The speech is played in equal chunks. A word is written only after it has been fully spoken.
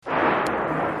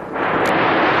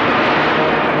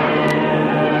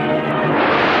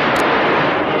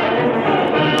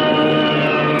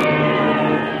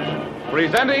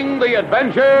Presenting the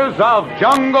adventures of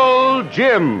Jungle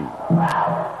Jim.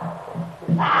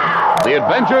 The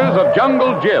Adventures of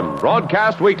Jungle Jim,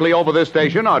 broadcast weekly over this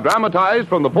station, are dramatized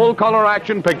from the full-color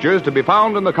action pictures to be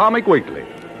found in the Comic Weekly,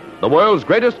 the world's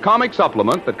greatest comic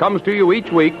supplement that comes to you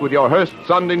each week with your Hearst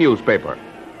Sunday newspaper.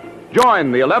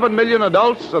 Join the 11 million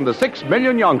adults and the 6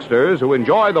 million youngsters who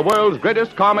enjoy the world's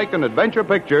greatest comic and adventure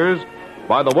pictures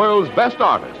by the world's best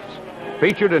artists,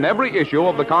 featured in every issue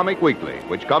of the Comic Weekly,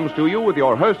 which comes to you with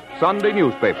your Hearst Sunday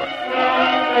newspaper.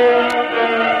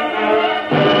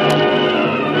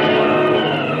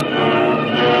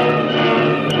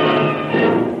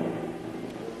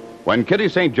 When Kitty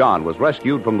St. John was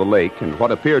rescued from the lake in what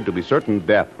appeared to be certain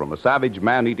death from a savage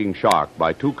man-eating shark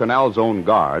by 2 Canal Zone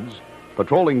guards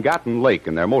patrolling Gatton Lake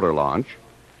in their motor launch,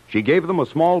 she gave them a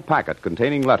small packet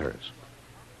containing letters.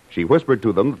 She whispered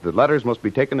to them that the letters must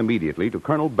be taken immediately to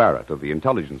Colonel Barrett of the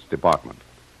Intelligence Department.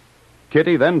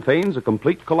 Kitty then feigns a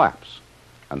complete collapse,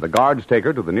 and the guards take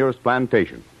her to the nearest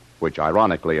plantation, which,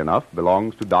 ironically enough,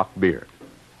 belongs to Doc Beard.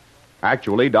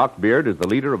 Actually, Doc Beard is the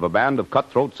leader of a band of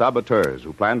cutthroat saboteurs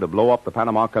who plan to blow up the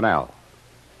Panama Canal.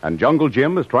 And Jungle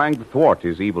Jim is trying to thwart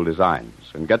his evil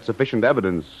designs and get sufficient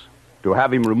evidence to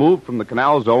have him removed from the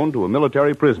Canal Zone to a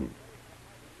military prison.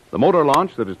 The motor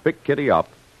launch that has picked Kitty up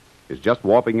is just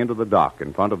warping into the dock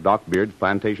in front of Doc Beard's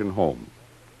plantation home,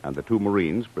 and the 2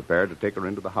 Marines prepare to take her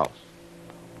into the house.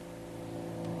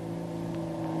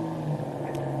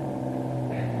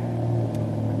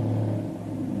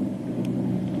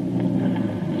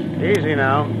 Easy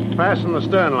now. Fasten the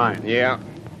stern line. Yeah.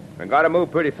 We gotta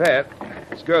move pretty fast.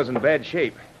 This girl's in bad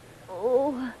shape.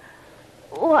 Oh,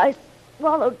 I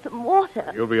swallowed some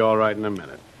water. You'll be all right in a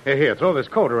minute. Here, throw this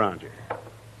coat around you.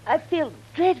 I feel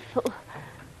dreadful.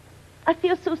 I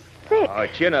feel so sick. Oh,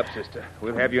 chin up, sister.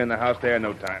 We'll have you in the house there in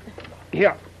no time.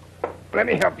 Here. Let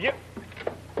me help you.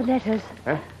 The letters.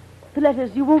 Huh? The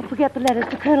letters. You won't forget the letters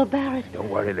to Colonel Barrett.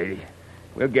 Don't worry, lady.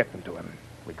 We'll get them to him.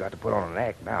 We got to put on an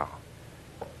act now.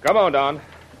 Come on, Don.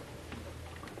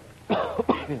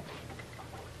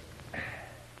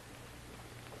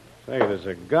 Say, there's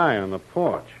a guy on the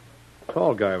porch.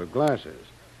 Tall guy with glasses.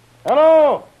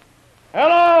 Hello!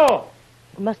 Hello!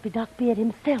 It must be Doc Beard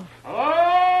himself.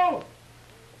 Hello!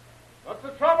 What's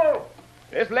the trouble?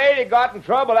 This lady got in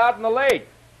trouble out in the lake.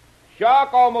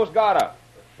 Shark almost got her.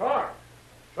 Shark?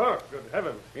 Shark, good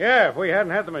heavens. Yeah, if we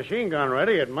hadn't had the machine gun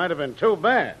ready, it might have been too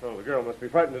bad. Oh, the girl must be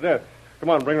frightened to death. Come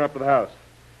on, bring her up to the house.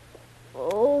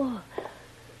 Oh,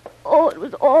 it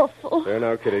was awful. There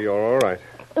now, Kitty, you're all right.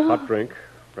 Hot drink.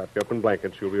 Wrap you up in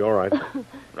blankets. You'll be all right.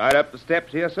 Right up the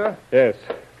steps here, sir? Yes,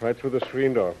 right through the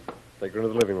screen door. Take her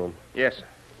into the living room. Yes, sir.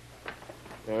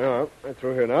 There you are. Right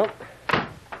through here now.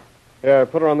 Yeah,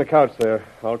 put her on the couch there.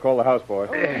 I'll call the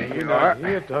houseboy. There you are.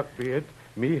 Here, Doc Beard.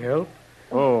 Me help?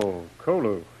 Oh,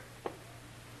 Kolu.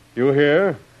 You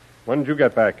here? When did you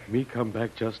get back? Me come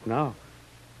back just now.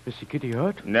 Is the Kitty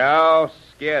hurt? No,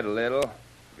 scared a little.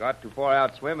 Got too far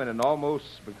out swimming and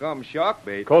almost become shark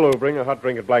bait. Kolu, bring a hot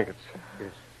drink and blankets.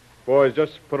 Yes. Boys,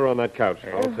 just put her on that couch.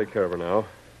 I'll take care of her now.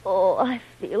 Oh, I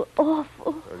feel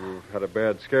awful. Well, you've had a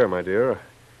bad scare, my dear.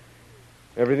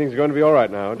 Everything's going to be all right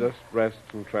now. Just rest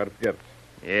and try to forget it.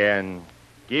 Yeah, and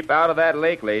keep out of that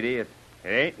lake, lady. It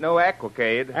ain't no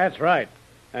aquacade. That's right.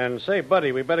 And say,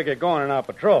 buddy, we better get going on our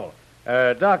patrol.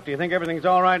 Doc, do you think everything's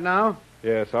all right now?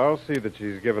 Yes, I'll see that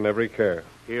she's given every care.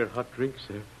 Here, hot drink,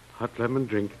 sir. Hot lemon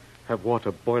drink. Have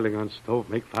water boiling on stove.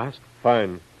 Make fast.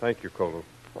 Fine. Thank you, Kolu.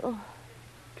 Oh.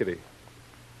 Kitty.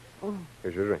 Oh.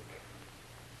 Here's your drink.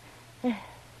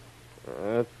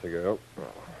 That's the girl.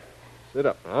 Sit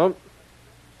up now.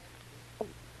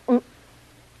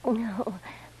 No,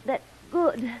 that's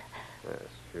good. Yes,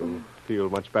 you'll feel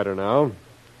much better now.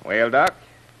 Well, Doc,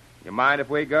 you mind if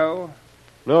we go?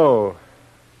 No.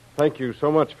 Thank you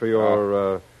so much for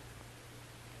your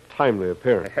timely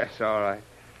appearance. That's all right.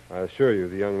 I assure you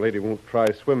the young lady won't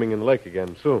try swimming in the lake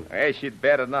again soon. Hey, she'd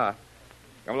better not.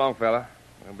 Come along, fella.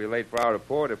 We'll be late for our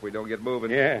report if we don't get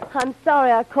moving. Yeah. I'm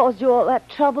sorry I caused you all that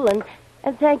trouble, and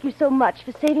thank you so much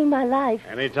for saving my life.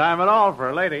 Any time at all for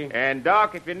a lady. And,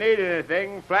 Doc, if you need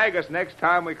anything, flag us next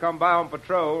time we come by on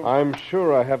patrol. I'm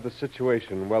sure I have the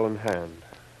situation well in hand.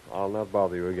 I'll not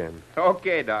bother you again.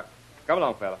 Okay, Doc. Come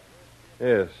along, fella.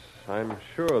 Yes, I'm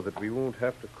sure that we won't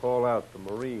have to call out the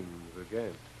Marines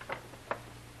again.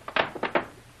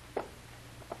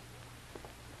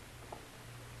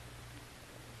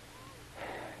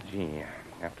 Gee,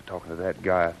 after talking to that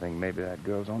guy, I think maybe that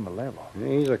girl's on the level.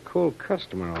 He's a cool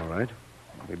customer, all right.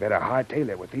 We better hightail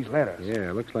it with these letters.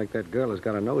 Yeah, looks like that girl has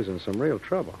got her nose in some real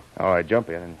trouble. All right, jump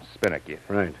in and spin it, kid.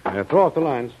 Right. Now, throw off the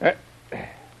lines.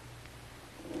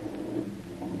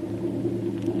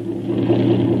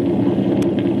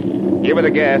 Give her the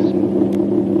gas.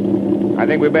 I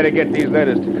think we better get these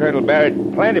letters to Colonel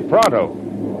Barrett plenty pronto.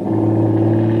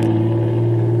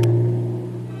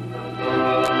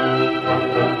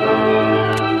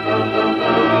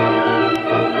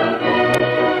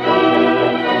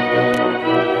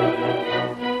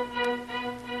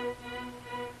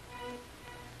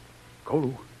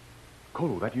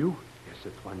 Kolu, that you? Yes,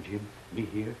 it's one, Jim. Me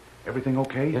here. Everything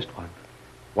okay? Yes, one.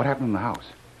 What happened in the house?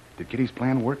 Did Kitty's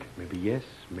plan work? Maybe yes,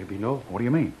 maybe no. What do you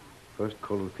mean? First,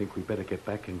 Kolu think we better get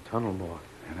back in tunnel more.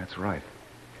 Yeah, that's right.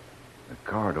 The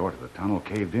car door to the tunnel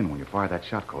caved in when you fired that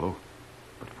shot, Kolu.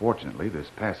 But fortunately, this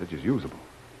passage is usable.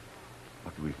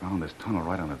 Lucky we found this tunnel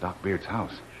right under Doc Beard's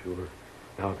house. Sure.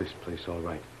 Now this place all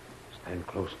right. Stand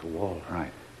close to wall.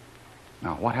 Right.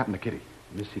 Now, what happened to Kitty?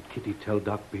 Missy Kitty tell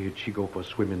Doc Beard she go for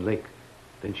swim in lake.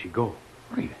 Then she go.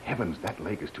 Great heavens, that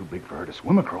lake is too big for her to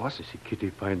swim across. Missy Kitty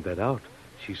find that out.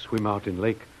 She swim out in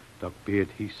lake. Doc Beard,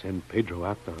 he send Pedro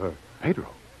after her. Pedro?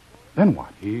 Then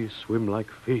what? He swim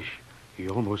like fish. He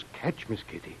almost catch Miss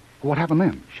Kitty. What happened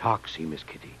then? Shark see Miss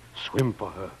Kitty. Swim for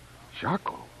her. Shark,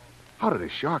 Kolu? How did a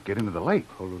shark get into the lake?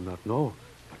 Kolu not know.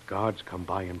 But guards come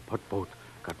by in putt boat.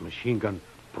 Got machine gun.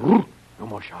 Brrr, no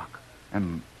more shark.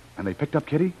 And they picked up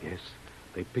Kitty? Yes.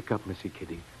 They pick up Missy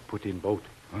Kitty. Put in boat.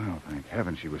 Well, thank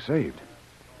heaven she was saved.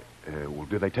 Well,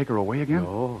 did they take her away again?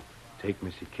 No. Take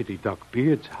Missy Kitty Doc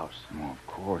Beard's house. Oh, of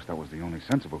course. That was the only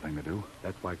sensible thing to do.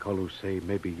 That's why Kolu say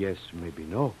maybe yes, maybe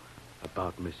no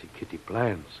about Missy Kitty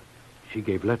plans. She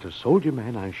gave letters, soldier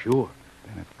man, I'm sure.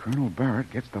 Then if Colonel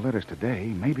Barrett gets the letters today,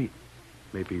 maybe...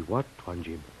 Maybe what, Tuan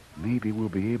Jim? Maybe we'll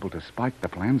be able to spike the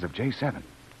plans of J7.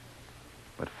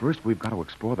 But first, we've got to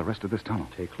explore the rest of this tunnel.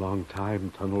 Take long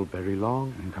time, tunnel very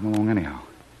long. And come along anyhow.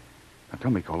 Now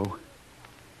tell me, Kolu,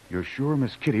 you're sure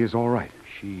Miss Kitty is all right?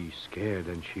 She scared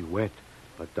and she wet,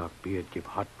 but Doc Beard give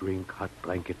hot drink, hot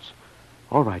blankets.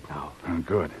 All right now.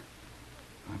 Good.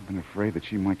 I've been afraid that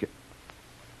she might get...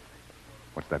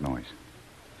 What's that noise?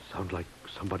 Sound like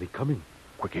somebody coming.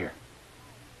 Quick here.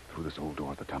 Through this old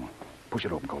door at the tunnel. Push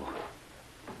it open, Kolu.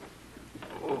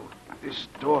 Oh, this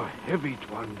door heavy,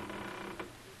 Tuan.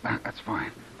 That's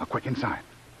fine. Now, quick, inside.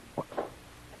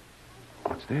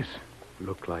 What's this?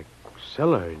 Look like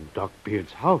cellar in Doc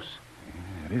Beard's house.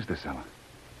 Yeah, it is the cellar.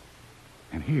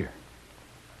 And here.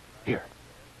 Here.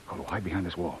 Kolu, hide behind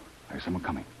this wall. There's someone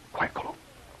coming. Quiet, Kolu.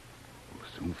 We'll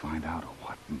soon find out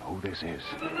what and who this is.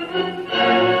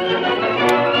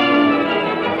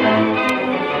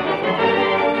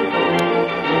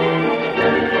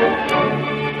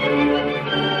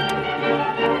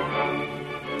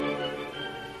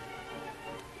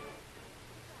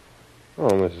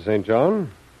 Oh, Mrs. St.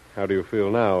 John, how do you feel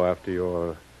now after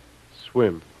your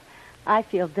swim? I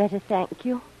feel better, thank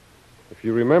you. If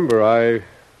you remember, I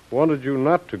wanted you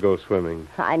not to go swimming.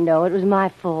 I know it was my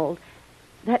fault.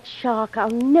 That shark, I'll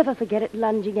never forget it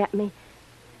lunging at me.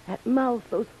 That mouth,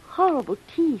 those horrible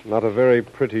teeth. Not a very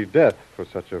pretty death for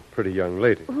such a pretty young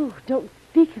lady. Oh, don't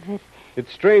speak of it.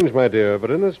 It's strange, my dear,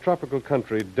 but in this tropical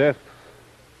country, death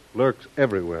lurks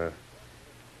everywhere.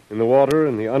 In the water,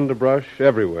 in the underbrush,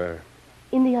 everywhere.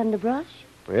 In the underbrush?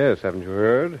 Yes, haven't you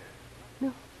heard?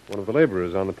 No. One of the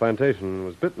laborers on the plantation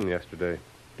was bitten yesterday.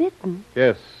 Bitten?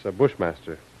 Yes, a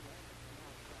bushmaster.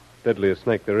 Deadliest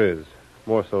snake there is.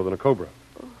 More so than a cobra.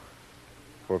 Oh.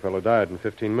 Poor fellow died in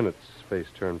 15 minutes. Face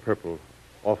turned purple.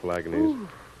 Awful agonies. Ooh.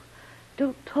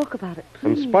 Don't talk about it,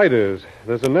 please. And spiders.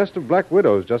 There's a nest of black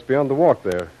widows just beyond the walk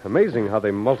there. Amazing how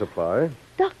they multiply.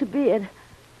 Dr. Beard,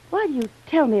 why do you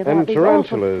tell me about And these awful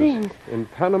tarantulas. things? In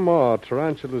Panama,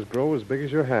 tarantulas grow as big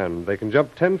as your hand. They can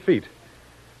jump 10 feet.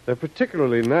 They're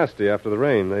particularly nasty after the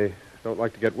rain. They don't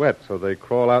like to get wet, so they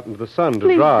crawl out into the sun to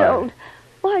Please dry. don't.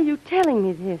 Why are you telling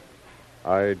me this?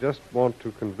 I just want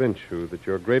to convince you that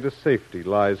your greatest safety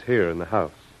lies here in the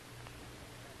house.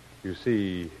 You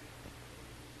see,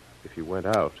 if you went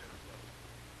out,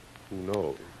 who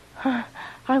knows?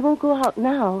 I won't go out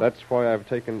now. That's why I've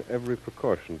taken every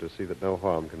precaution to see that no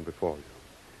harm can befall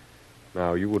you.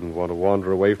 Now, you wouldn't want to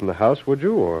wander away from the house, would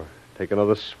you? Or take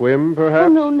another swim,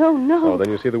 perhaps? Oh, no. Oh,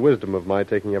 then you see the wisdom of my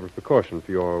taking every precaution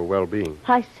for your well-being.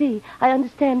 I see. I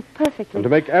understand perfectly. And to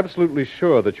make absolutely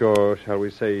sure that your, shall we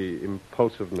say,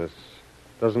 impulsiveness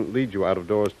doesn't lead you out of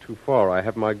doors too far, I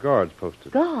have my guards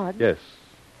posted. God? Yes.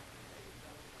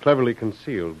 Cleverly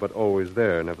concealed, but always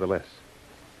there, nevertheless.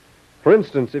 For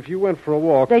instance, if you went for a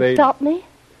walk, They'd stop me?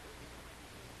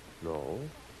 No.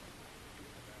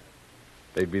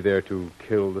 They'd be there to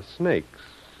kill the snakes.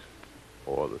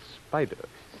 Or the spiders.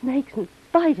 Snakes and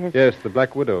spiders? Yes, the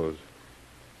black widows.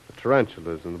 The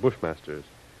tarantulas and the bushmasters.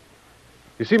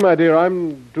 You see, my dear,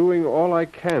 I'm doing all I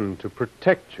can to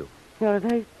protect you. You're a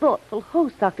very thoughtful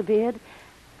host, Dr. Beard.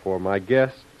 For my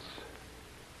guests,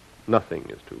 nothing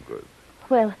is too good.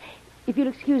 Well, if you'll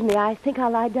excuse me, I think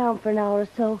I'll lie down for an hour or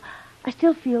so. I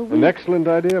still feel weak. An excellent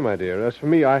idea, my dear. As for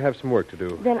me, I have some work to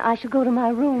do. Then I shall go to my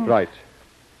room. Right.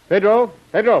 Pedro!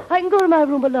 Pedro! I can go to my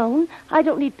room alone. I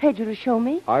don't need Pedro to show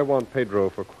me. I want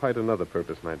Pedro for quite another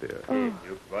purpose, my dear. Oh.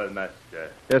 Well, master.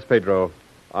 Yes, Pedro.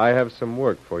 I have some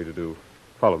work for you to do.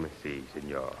 Follow me. Si,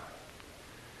 senor.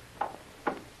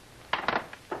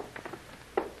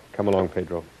 Come along,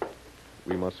 Pedro.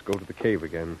 We must go to the cave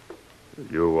again.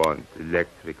 You want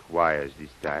electric wires this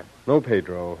time? No,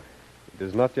 Pedro. It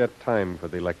is not yet time for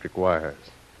the electric wires.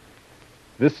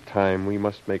 This time we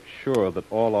must make sure that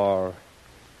all our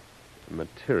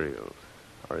materials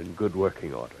are in good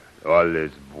working order. All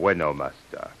is bueno,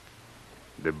 master.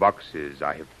 The boxes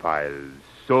I have piled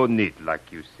so neat,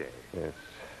 like you say. Yes.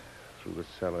 Through the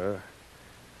cellar.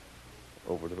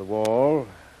 Over to the wall.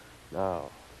 Now,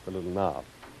 the little knob.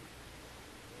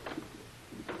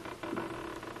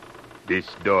 This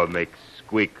door makes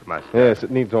squeak, master. Yes,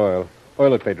 it needs oil.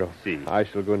 Oil it, Pedro. Si. I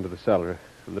shall go into the cellar.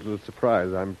 And the little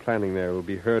surprise I'm planning there will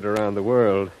be heard around the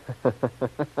world.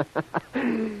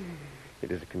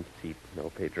 It is a conceit,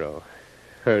 no, Pedro.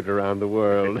 Heard around the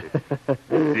world.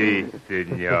 Si,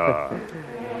 senor.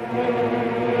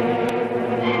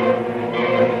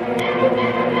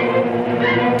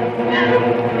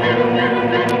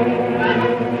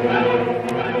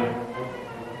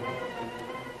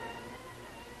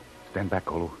 Stand back,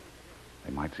 Kolu.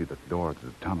 They might see the door to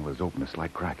the tunnel is open a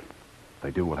slight crack. If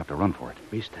they do, we'll have to run for it.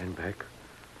 Me stand back.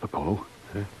 Look, Kolu.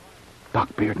 Huh?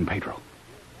 Doc Beard and Pedro.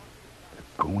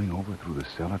 They're going over through the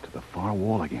cellar to the far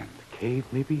wall again. The cave,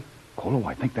 maybe? Kolu,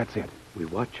 I think that's it. We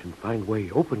watch and find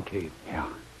way open cave. Yeah.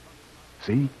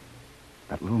 See?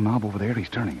 That little knob over there, he's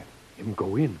turning it. Him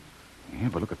go in. Yeah,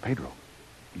 but look at Pedro.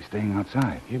 He's staying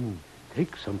outside. Him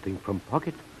take something from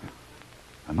pocket.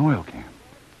 An oil can.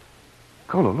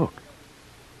 Kolu, look.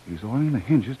 He's oiling the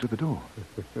hinges to the door.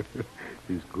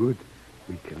 He's good.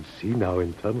 We can see now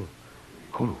in tunnel.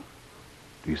 Kolu,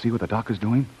 do you see what the doc is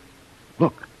doing?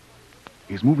 Look.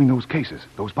 He's moving those cases,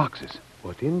 those boxes.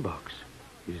 What in box?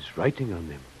 He's writing on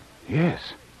them.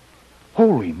 Yes.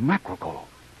 Holy mackerel, Kolu.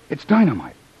 It's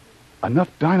dynamite. Enough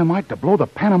dynamite to blow the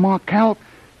Panama Canal.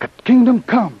 Kingdom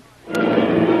come.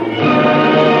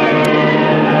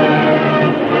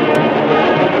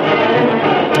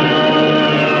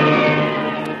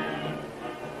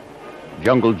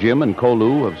 Jungle Jim and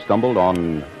Kolu have stumbled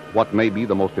on what may be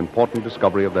the most important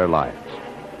discovery of their lives.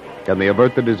 Can they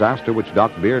avert the disaster which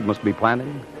Doc Beard must be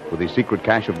planning with his secret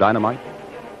cache of dynamite?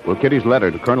 Will Kitty's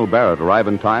letter to Colonel Barrett arrive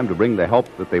in time to bring the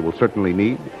help that they will certainly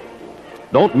need?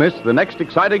 Don't miss the next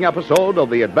exciting episode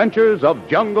of The Adventures of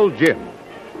Jungle Jim.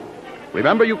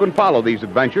 Remember, you can follow these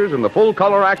adventures in the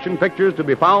full-color action pictures to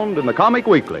be found in the Comic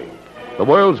Weekly, the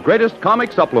world's greatest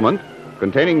comic supplement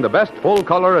containing the best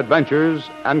full-color adventures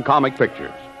and comic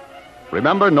pictures.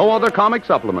 Remember, no other comic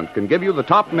supplement can give you the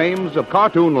top names of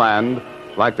cartoon land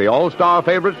like the all-star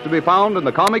favorites to be found in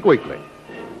the Comic Weekly.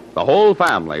 The whole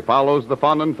family follows the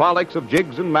fun and frolics of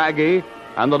Jiggs and Maggie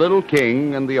and the Little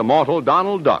King and the immortal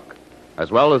Donald Duck, as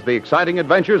well as the exciting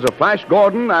adventures of Flash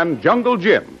Gordon and Jungle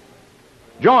Jim.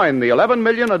 Join the 11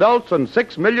 million adults and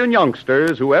 6 million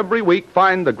youngsters who every week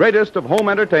find the greatest of home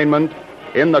entertainment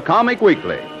in the Comic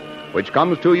Weekly, which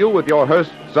comes to you with your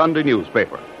Hearst Sunday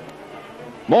newspaper.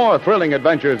 More thrilling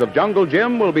adventures of Jungle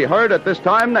Jim will be heard at this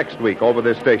time next week over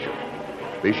this station.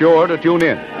 Be sure to tune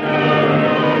in.